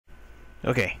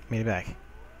Okay, made it back.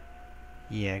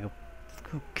 Yeah, go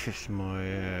kiss my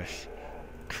ass.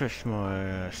 Kiss my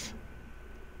ass.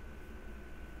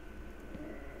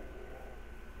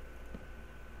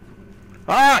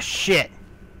 Ah, shit!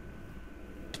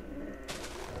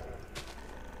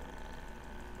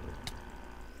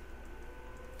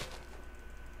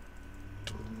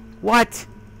 What?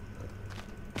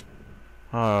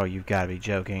 Oh, you've got to be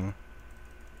joking.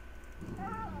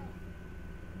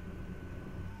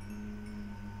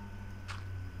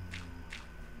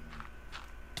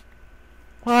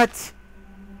 What?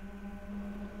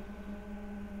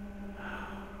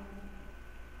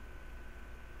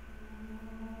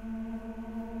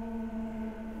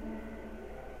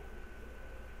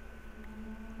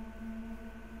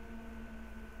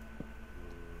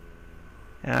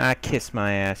 Ah, kiss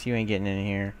my ass. You ain't getting in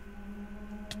here.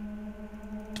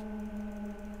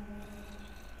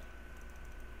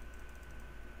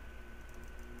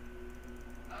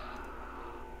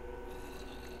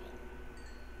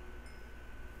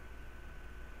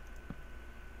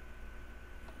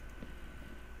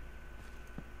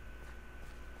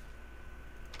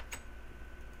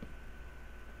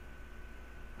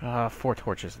 Ah, 4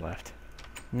 torches left.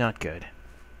 Not good.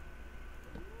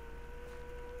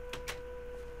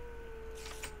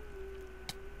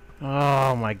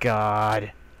 Oh my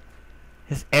god.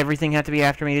 Does everything have to be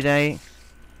after me today?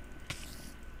 Come on, come on, come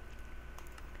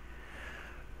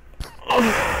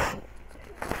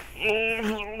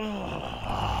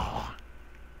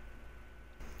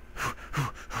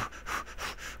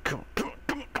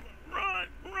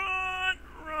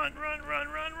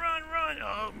on. Run.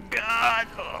 Oh god.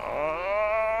 Oh.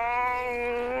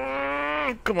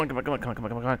 Come on.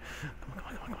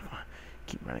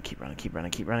 Keep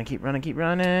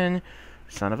running.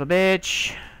 Son of a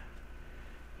bitch.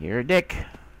 You're a dick.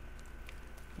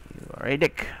 You are a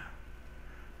dick.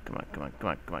 Come on.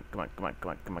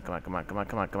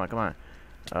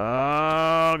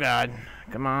 Oh god.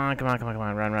 Come on.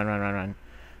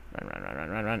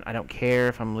 Run. I don't care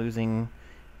if I'm losing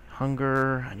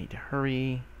hunger. I need to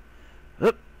hurry.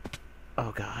 Oop.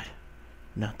 Oh god.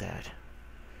 Not that.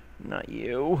 Not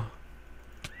you.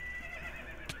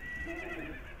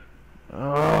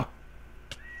 Oh.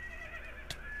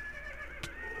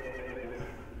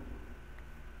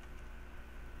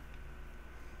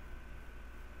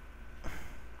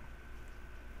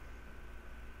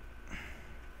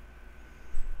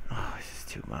 Oh, this is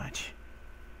too much.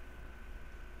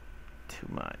 Too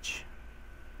much.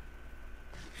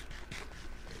 Are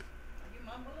you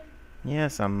mumbling?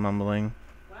 Yes, I'm mumbling.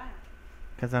 Why?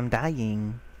 Because I'm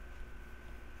dying.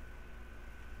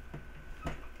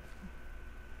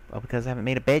 Well, because I haven't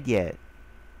made a bed yet.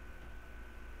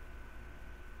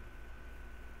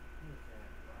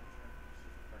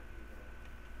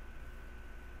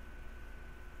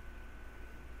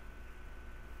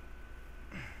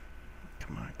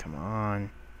 Come on.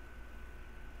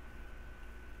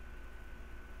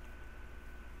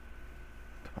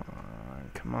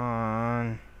 Come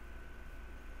on.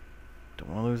 Don't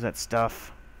want to lose that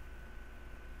stuff.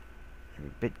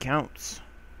 Every bit counts.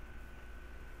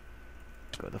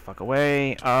 Go the fuck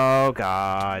away. Oh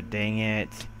god, dang it.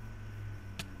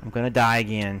 I'm gonna die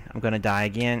again. I'm gonna die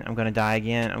again. I was gonna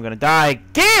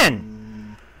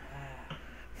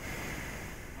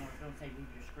say move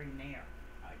your screen there.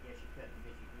 I guess you couldn't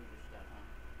because you moved your stuff, huh?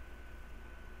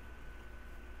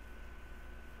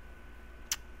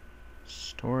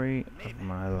 Story of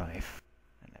my life.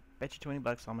 And I bet you 20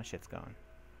 bucks all my shit's gone.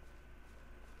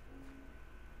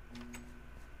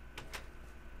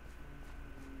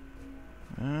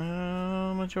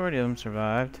 Majority of them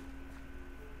survived.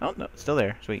 Oh, no, it's still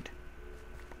there. Sweet.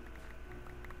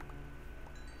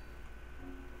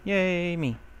 Yay,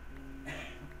 me.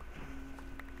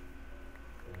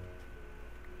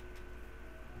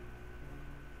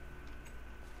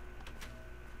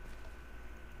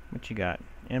 What you got?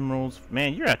 Emeralds?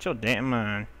 Man, you're out your damn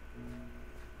mind.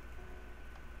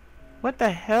 What the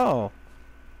hell?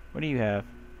 What do you have?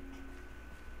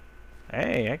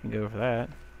 Hey, I can go for that.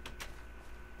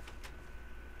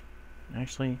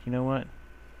 Actually, you know what?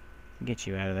 Get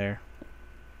you out of there.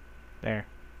 There.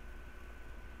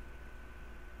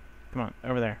 Come on,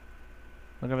 over there.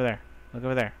 Look over there. Look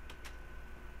over there.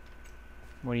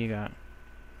 What do you got?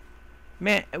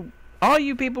 Man, all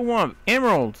you people want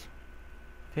emeralds.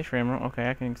 Fish for emerald. Okay,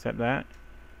 I can accept that.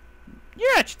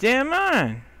 You're out your damn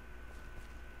mind.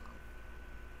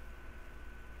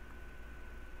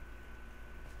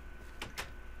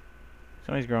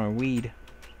 Somebody's growing weed.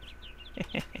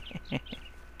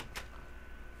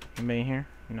 Anybody in here?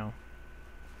 No.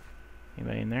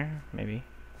 Anybody in there? Maybe.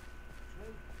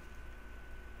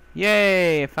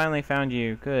 Yay! I finally found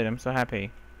you. Good, I'm so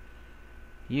happy.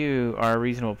 You are a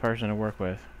reasonable person to work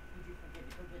with. Did you forget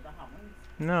to go get the hot wings?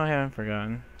 No, I haven't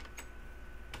forgotten.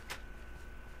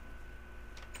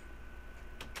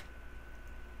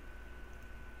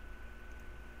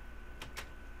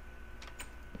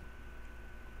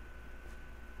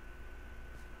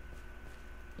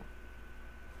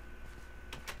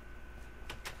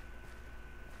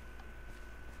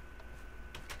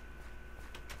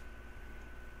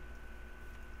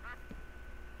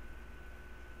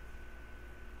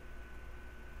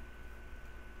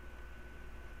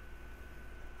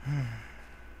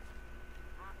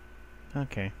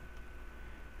 Okay.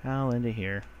 I'll end it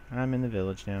here. I'm in the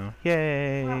village now.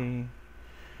 Yay!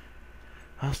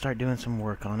 I'll start doing some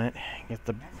work on it. Get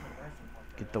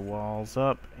the walls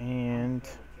up and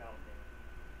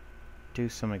do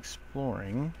some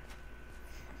exploring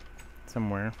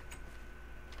somewhere.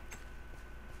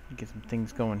 Get some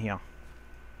things going here.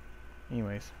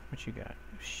 Anyways, what you got?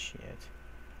 Oh, shit.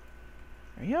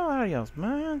 Are y'all out of y'all's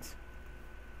minds?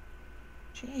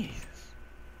 Jesus.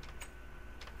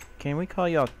 Can we call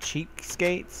y'all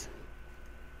cheapskates?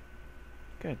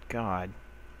 Good God.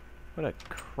 What a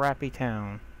crappy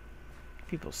town.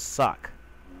 People suck.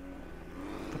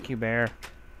 Fuck you, bear.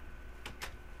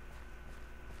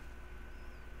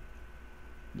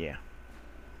 Yeah.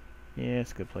 Yeah,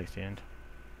 it's a good place to end.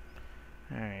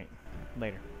 Alright.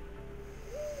 Later.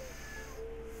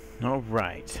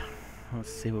 Alright.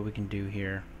 Let's see what we can do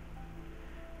here.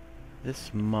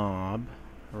 This mob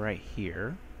right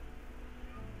here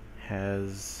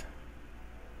has,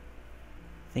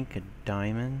 I think, a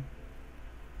diamond.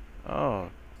 Oh,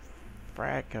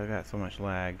 frack, I got so much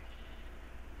lag.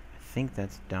 I think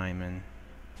that's diamond.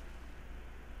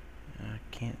 I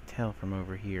can't tell from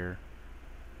over here.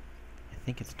 I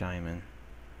think it's diamond.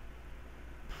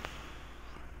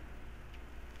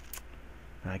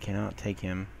 I cannot take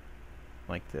him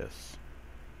like this.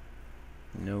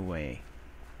 No way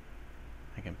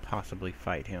I can possibly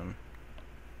fight him.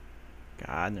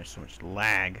 God, there's so much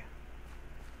lag.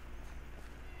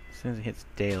 As soon as it hits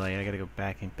daylight, I gotta go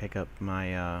back and pick up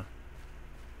my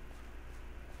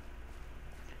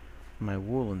my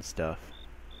wool and stuff.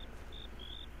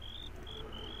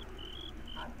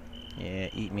 Yeah,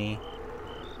 eat me.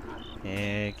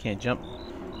 Yeah, can't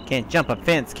jump a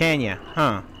fence, can ya?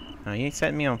 Huh? No, you ain't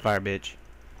setting me on fire, bitch.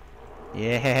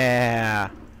 Yeah.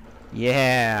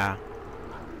 Yeah.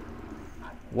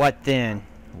 What then?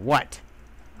 What?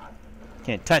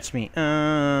 Can't touch me.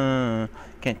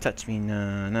 Can't touch me.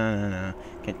 No, no, no, no.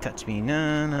 Can't touch me.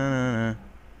 No, no, no, no.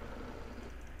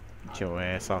 Get your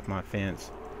ass off my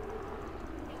fence.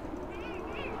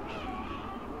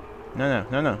 No, no,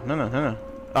 no, no, no, no, no, no.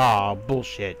 Oh,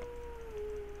 bullshit.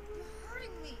 You're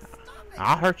hurting me. Stop it.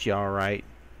 I'll hurt you, alright.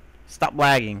 Stop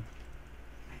lagging.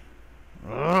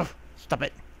 Ugh, stop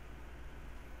it.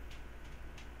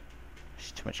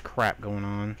 There's too much crap going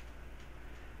on.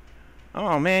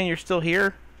 Oh man, you're still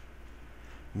here?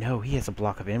 No, he has a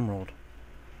block of emerald.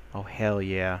 Oh hell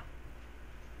yeah.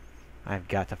 I've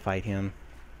got to fight him.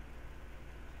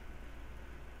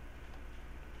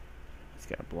 He's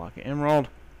got a block of emerald.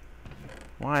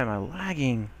 Why am I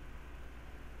lagging?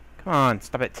 Come on,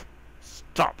 stop it.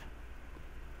 Stop.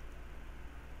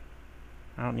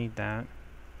 I don't need that.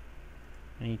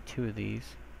 I need 2 of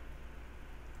these.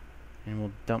 And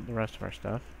we'll dump the rest of our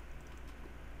stuff.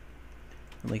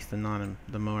 At least the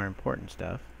more important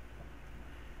stuff.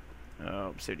 Oh,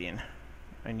 obsidian.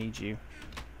 I need you.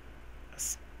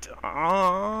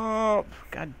 Stop!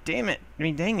 God damn it. I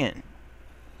mean, dang it.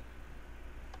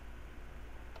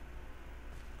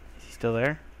 Is he still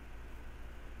there?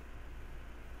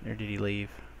 Or did he leave?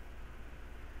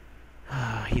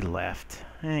 Ah, he left.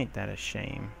 Ain't that a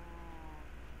shame?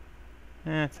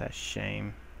 That's a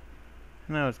shame.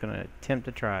 And I was gonna attempt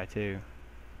to try too.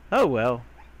 Oh well.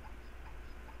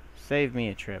 Save me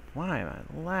a trip. Why am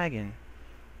I lagging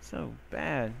so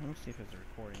bad? Let me see if it's a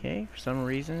recording. Okay, for some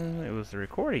reason it was the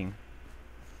recording.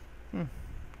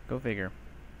 Go figure.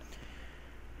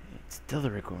 It's still the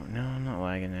recording. No, I'm not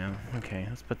lagging now. Okay,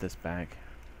 let's put this back.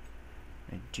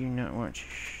 I do not want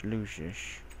to lose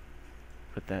this.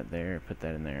 Put that there, put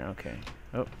that in there. Okay.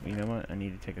 Oh, you know what? I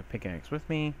need to take a pickaxe with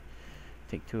me.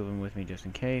 Take 2 of them with me just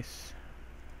in case.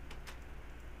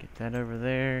 Get that over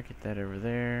there, get that over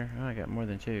there. Oh, I got more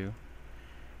than 2.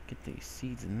 Get these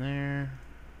seeds in there.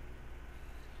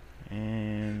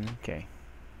 And, okay.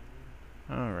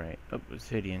 Alright. Oh,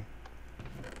 obsidian.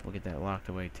 We'll get that locked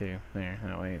away too. There,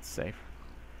 that way it's safe.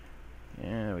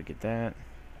 Yeah, we get that.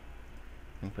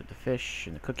 And put the fish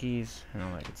and the cookies and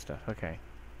all that good stuff. Okay.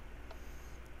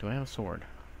 Do I have a sword?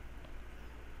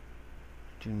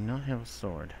 Do not have a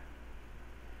sword.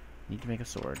 Need to make a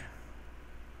sword.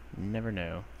 Never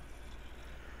know.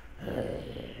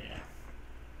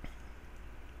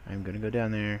 I'm gonna go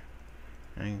down there.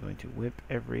 I'm going to whip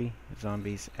every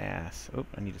zombie's ass. Oh,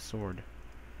 I need a sword.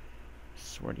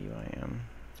 Swordy I am.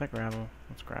 Is that gravel?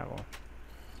 What's gravel?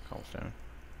 Cobblestone.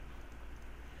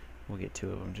 We'll get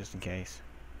 2 of them just in case.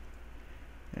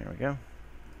 There we go.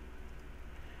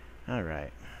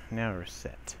 Alright. Now we're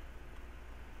set.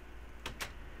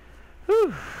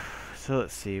 Whew. So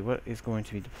let's see. What is going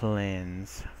to be the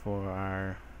plans for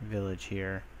our village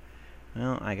here?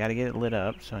 Well, I gotta get it lit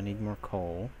up, so I need more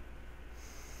coal.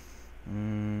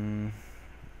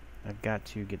 I've got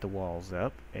to get the walls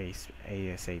up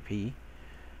ASAP.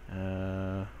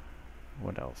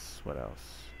 What else? What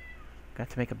else? Got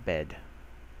to make a bed.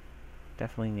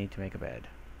 Definitely need to make a bed.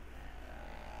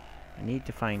 I need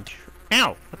to find...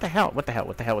 Ow! What the hell? What the hell?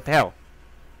 What the hell? What the hell?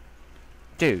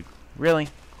 Dude, really?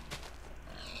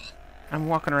 I'm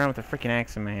walking around with a freaking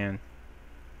axe in my hand.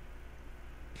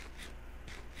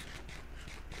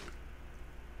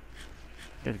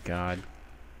 Good God.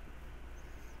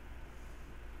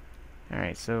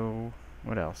 Alright, so...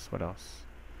 What else? What else?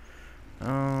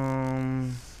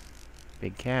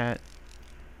 Big cat.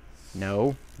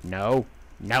 No. No.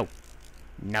 No.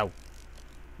 No.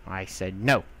 I said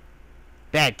no.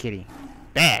 Bad kitty.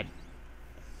 Bad.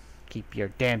 Keep your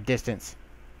damn distance.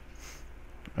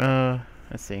 Let's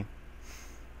see.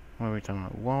 What are we talking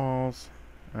about? Walls.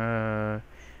 And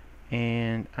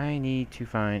I need to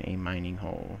find a mining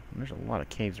hole. There's a lot of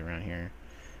caves around here.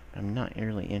 I'm not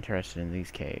really interested in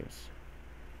these caves.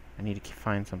 I need to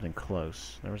find something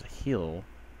close. There was a hill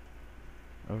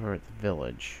over at the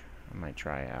village I might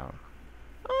try out.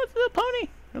 Oh, it's a little pony!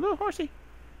 A little horsey!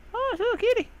 Oh, it's a little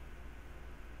kitty!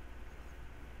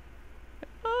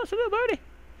 Oh, it's a little birdie!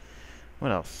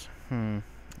 What else?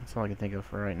 That's all I can think of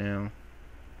for right now.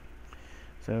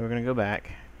 So we're gonna go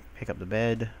back, pick up the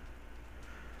bed,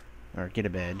 or get a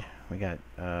bed. We got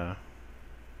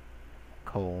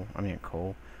coal.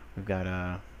 We've got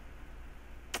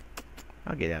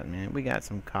I'll get out in a minute. We got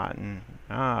some cotton.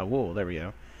 Wool. There we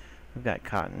go. We've got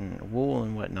cotton, wool,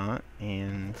 and whatnot.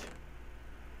 And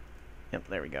yep,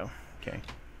 there we go. Okay.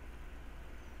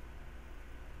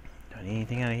 Don't need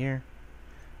anything out of here.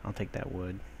 I'll take that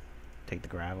wood. Take the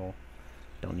gravel.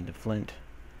 Don't need the flint.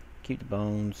 Keep the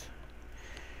bones.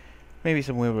 Maybe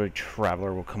some weird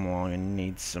traveler will come along and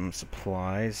need some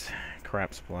supplies.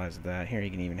 Crap supplies of that. Here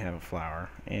you can even have a flower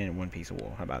and 1 piece of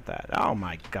wool. How about that? Oh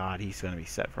my God, he's gonna be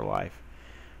set for life.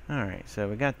 Alright, so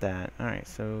we got that. Alright,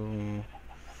 so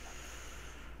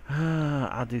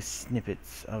I'll do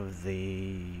snippets of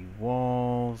the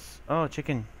walls. Oh,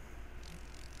 chicken.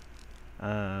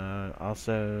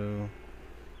 Also,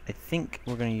 I think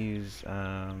we're gonna use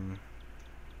I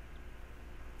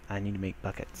need to make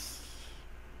buckets.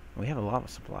 We have a lava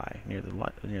supply near the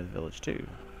village too.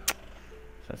 So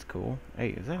that's cool.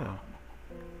 Hey, is that a...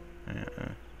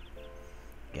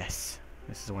 Yes,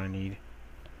 this is what I need.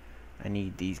 I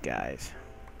need these guys.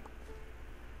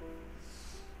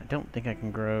 I don't think I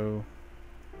can grow...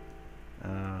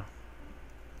 come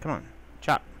on,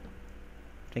 chop.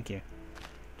 Thank you.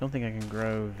 Don't think I can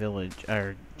grow village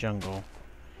or jungle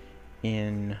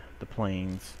in the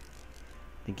plains.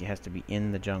 I think it has to be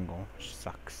in the jungle, which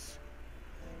sucks.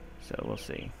 So we'll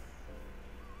see.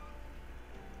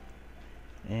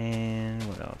 And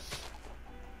what else?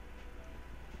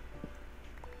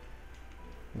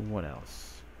 What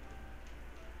else?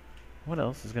 What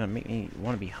else is gonna make me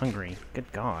want to be hungry?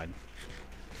 Good God.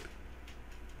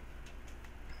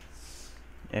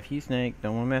 F you, snake.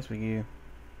 Don't want to mess with you.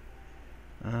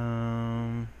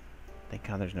 Thank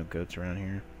God there's no goats around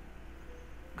here.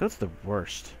 Goats are the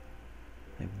worst.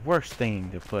 The worst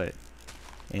thing to put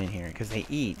in here, because they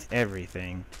eat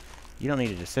everything. You don't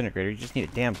need a disintegrator, you just need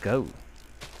a damn goat.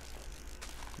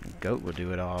 A goat will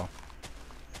do it all.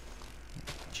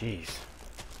 Jeez.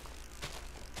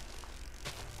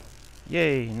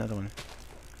 Yay, another one.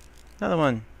 Another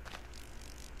one.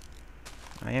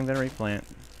 I am gonna replant.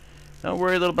 Don't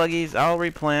worry, little buggies, I'll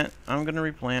replant. I'm gonna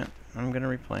replant. I'm gonna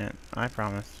replant. I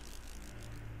promise.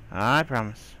 I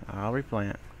promise. I'll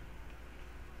replant.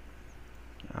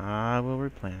 I will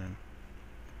replant them.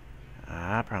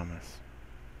 I promise.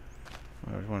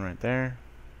 Well, there's one right there.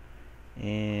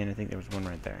 And I think there was one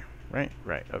right there. Right?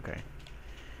 Right, okay.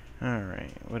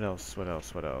 Alright, what else? What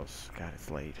else? What else? God, it's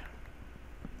late.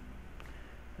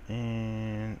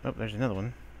 And... oh, there's another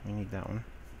one. We need that one.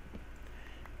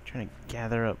 Trying to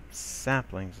gather up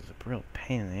saplings is a real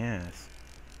pain in the ass.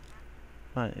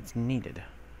 But it's needed.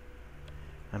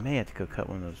 I may have to go cut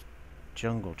one of those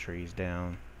jungle trees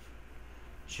down.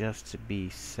 just to be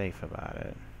safe about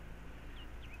it.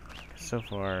 So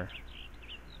far,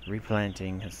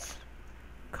 replanting has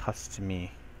cost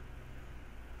me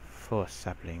 4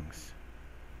 saplings.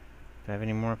 Do I have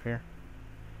any more up here?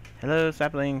 Hello,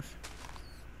 saplings.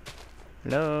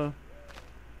 Hello.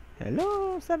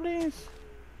 Hello, saplings.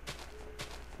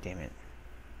 Damn it.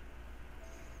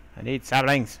 I need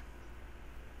saplings.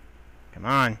 Come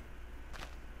on.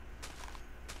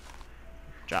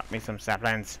 Drop me some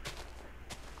saplings.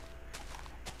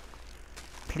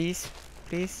 Please,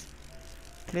 please,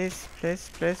 please, please,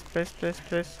 please, please, please,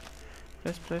 please.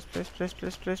 Please, please, please, please,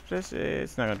 please, please, please.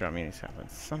 It's not gonna drop me any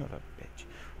saplings. Son of a bitch.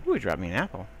 Ooh, it dropped me an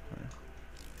apple.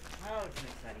 Oh, it's an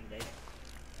exciting day.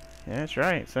 Yeah, that's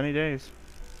right. Sunny days.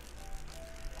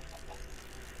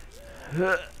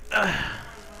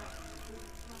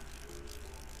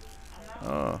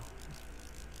 Oh.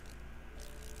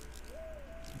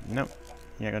 Nope.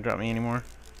 You're not gonna drop me anymore?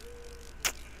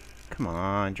 Come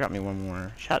on, drop me one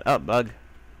more. Shut up, bug.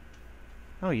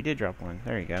 Oh, you did drop one.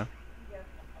 There you go.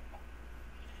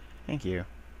 Thank you.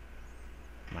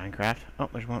 Minecraft. Oh,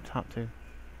 there's one up top too.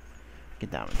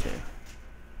 Get that one too.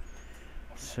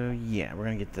 So yeah, we're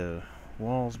gonna get the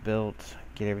walls built,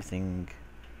 get everything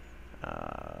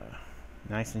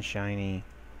nice and shiny.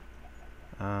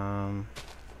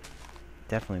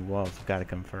 Definitely walls have got to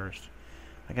come first.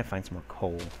 I gotta find some more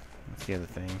coal. That's the other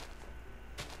thing.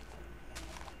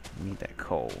 Need that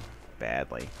coal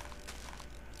badly.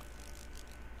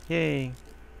 Yay!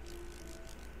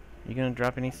 You gonna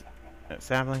drop any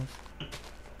saplings?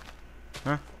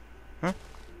 Huh? Huh?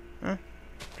 Huh?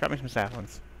 Drop me some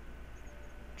saplings.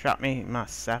 Drop me my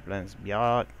saplings,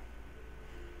 y'all.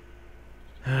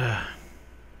 I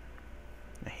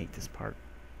hate this part.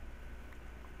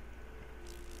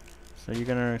 So you're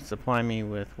gonna supply me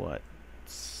with what?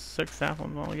 6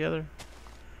 saplings altogether?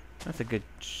 That's a good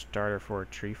starter for a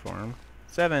tree farm.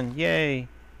 7, yay!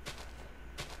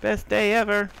 Best day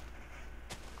ever!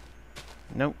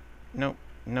 Nope, nope,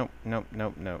 nope, nope,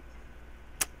 nope, nope.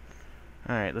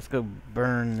 Alright, let's go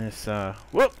burn this,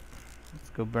 whoop! Let's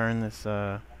go burn this,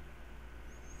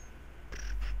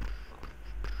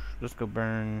 let's go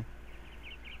burn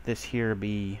this here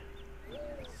bee.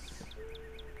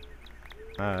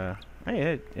 Hey,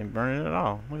 it didn't burn it at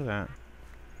all. Look at that.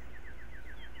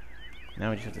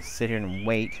 Now we just have to sit here and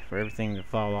wait for everything to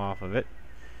fall off of it.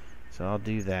 So I'll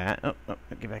do that. Oh,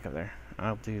 get back up there.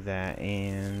 I'll do that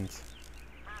and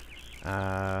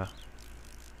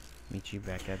meet you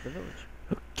back at the village.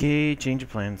 Okay, change of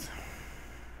plans.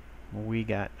 We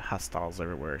got hostiles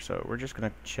everywhere, so we're just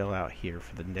gonna chill out here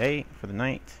for the day, for the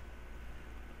night,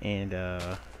 and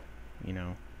you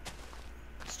know,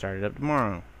 start it up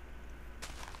tomorrow.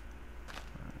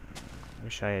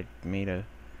 Wish I had made a.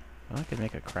 Well, I could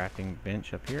make a crafting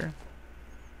bench up here.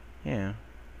 Yeah,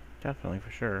 definitely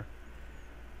for sure.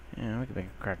 Yeah, we could make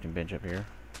a crafting bench up here.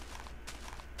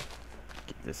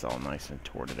 Get this all nice and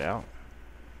torted out.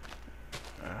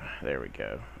 There we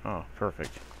go. Oh,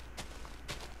 perfect.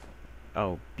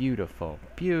 Oh, beautiful,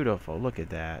 beautiful. Look at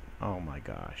that. Oh my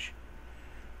gosh.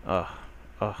 Ugh,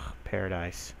 ugh,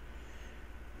 paradise.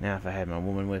 Now, if I had my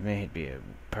woman with me, it'd be a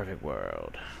perfect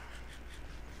world.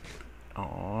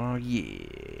 Oh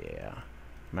yeah.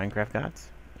 Minecraft gods?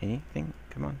 Anything?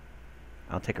 Come on.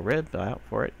 I'll take a rib out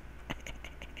for it.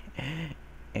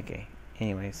 Okay.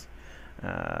 Anyways.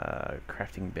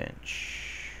 Crafting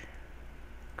bench.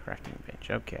 Crafting bench.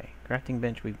 Okay. Crafting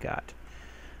bench we've got.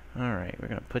 Alright, we're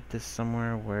gonna put this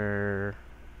somewhere where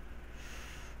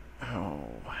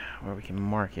where we can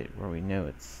mark it, where we know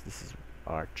this is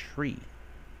our tree.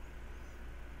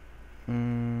 Tell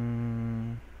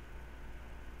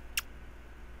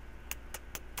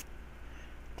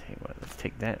you what, let's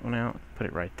take that one out, put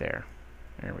it right there.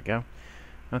 There we go.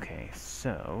 Okay,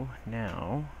 so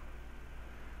now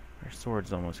our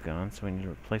sword's almost gone, so we need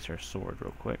to replace our sword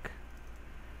real quick.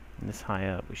 And this high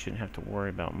up, we shouldn't have to worry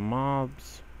about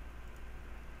mobs.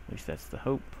 At least that's the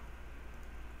hope.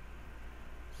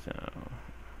 So,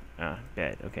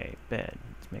 bed. Okay, bed.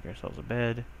 Let's make ourselves a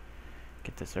bed.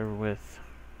 Get this over with.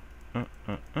 We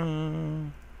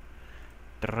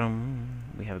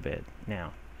have a bed.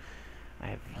 Now, I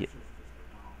have yet.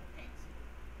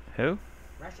 Who?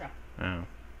 Russia. Oh,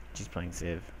 she's playing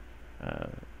Civ.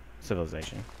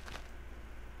 Civilization.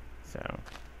 So,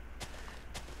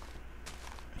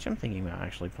 which I'm thinking about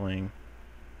actually playing.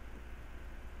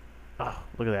 Oh,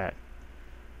 look at that.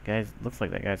 Guys, looks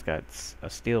like that guy's got a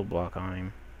steel block on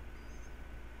him.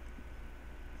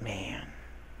 Man.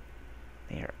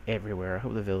 They are everywhere. I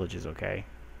hope the village is okay.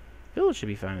 Village should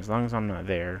be fine. As long as I'm not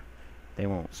there, they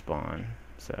won't spawn.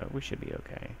 So, we should be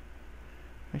okay.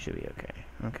 We should be okay.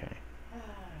 Okay.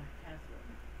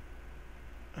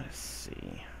 let's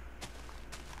see.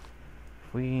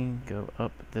 If we go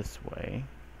up this way.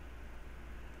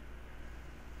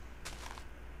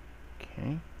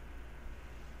 Okay.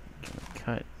 Can we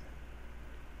cut?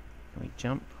 Can we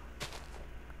jump?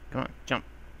 Come on, jump.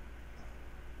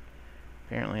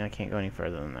 Apparently I can't go any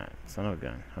further than that. Son of a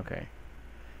gun. Okay.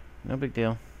 No big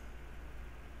deal.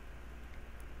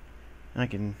 I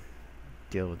can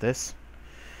deal with this.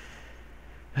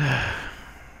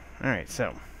 Alright,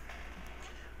 so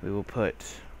we will put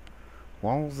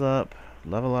walls up,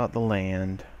 level out the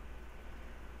land,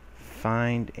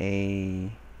 find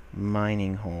a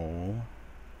mining hole.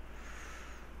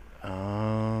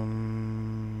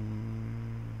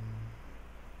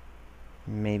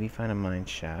 Maybe find a mine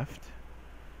shaft.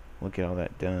 We'll get all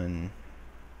that done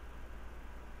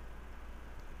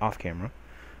off camera.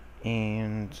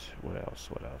 And what else?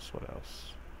 What else? What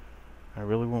else? I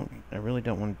really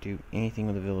don't want to do anything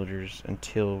with the villagers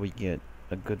until we get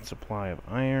a good supply of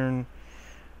iron,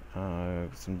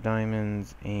 some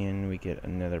diamonds, and we get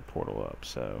another portal up.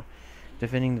 So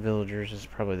defending the villagers is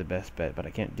probably the best bet, but I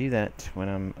can't do that when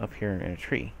I'm up here in a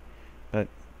tree. But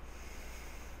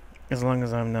as long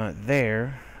as I'm not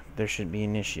there, there shouldn't be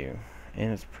an issue.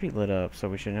 And it's pretty lit up, so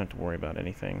we shouldn't have to worry about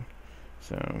anything.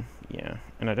 So, yeah.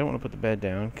 And I don't want to put the bed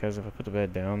down, because if I put the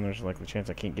bed down, there's a likely chance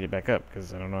I can't get it back up,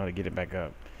 because I don't know how to get it back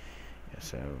up. Yeah,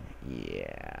 so,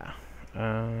 yeah.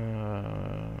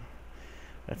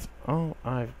 That's all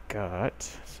I've got.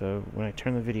 So, when I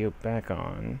turn the video back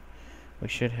on, we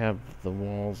should have the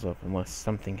walls up unless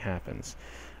something happens.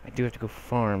 I do have to go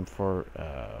farm for,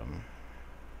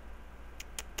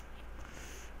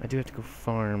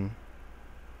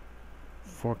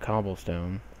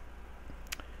 cobblestone.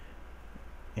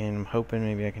 And I'm hoping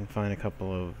maybe I can find a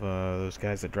couple of those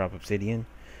guys that drop obsidian,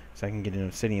 so I can get an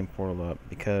obsidian portal up,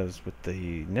 because with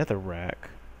the nether rock,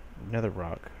 I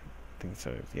think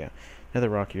so, yeah, nether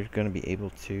rock, you're going to be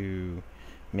able to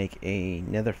make a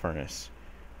nether furnace,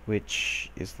 which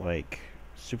is like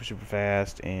super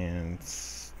fast, and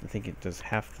I think it does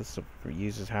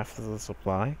uses half of the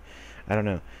supply. I don't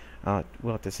know.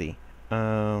 We'll have to see.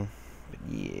 But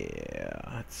yeah,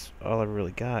 that's all I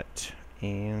really got.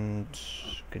 And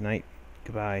good night,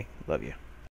 goodbye, love you.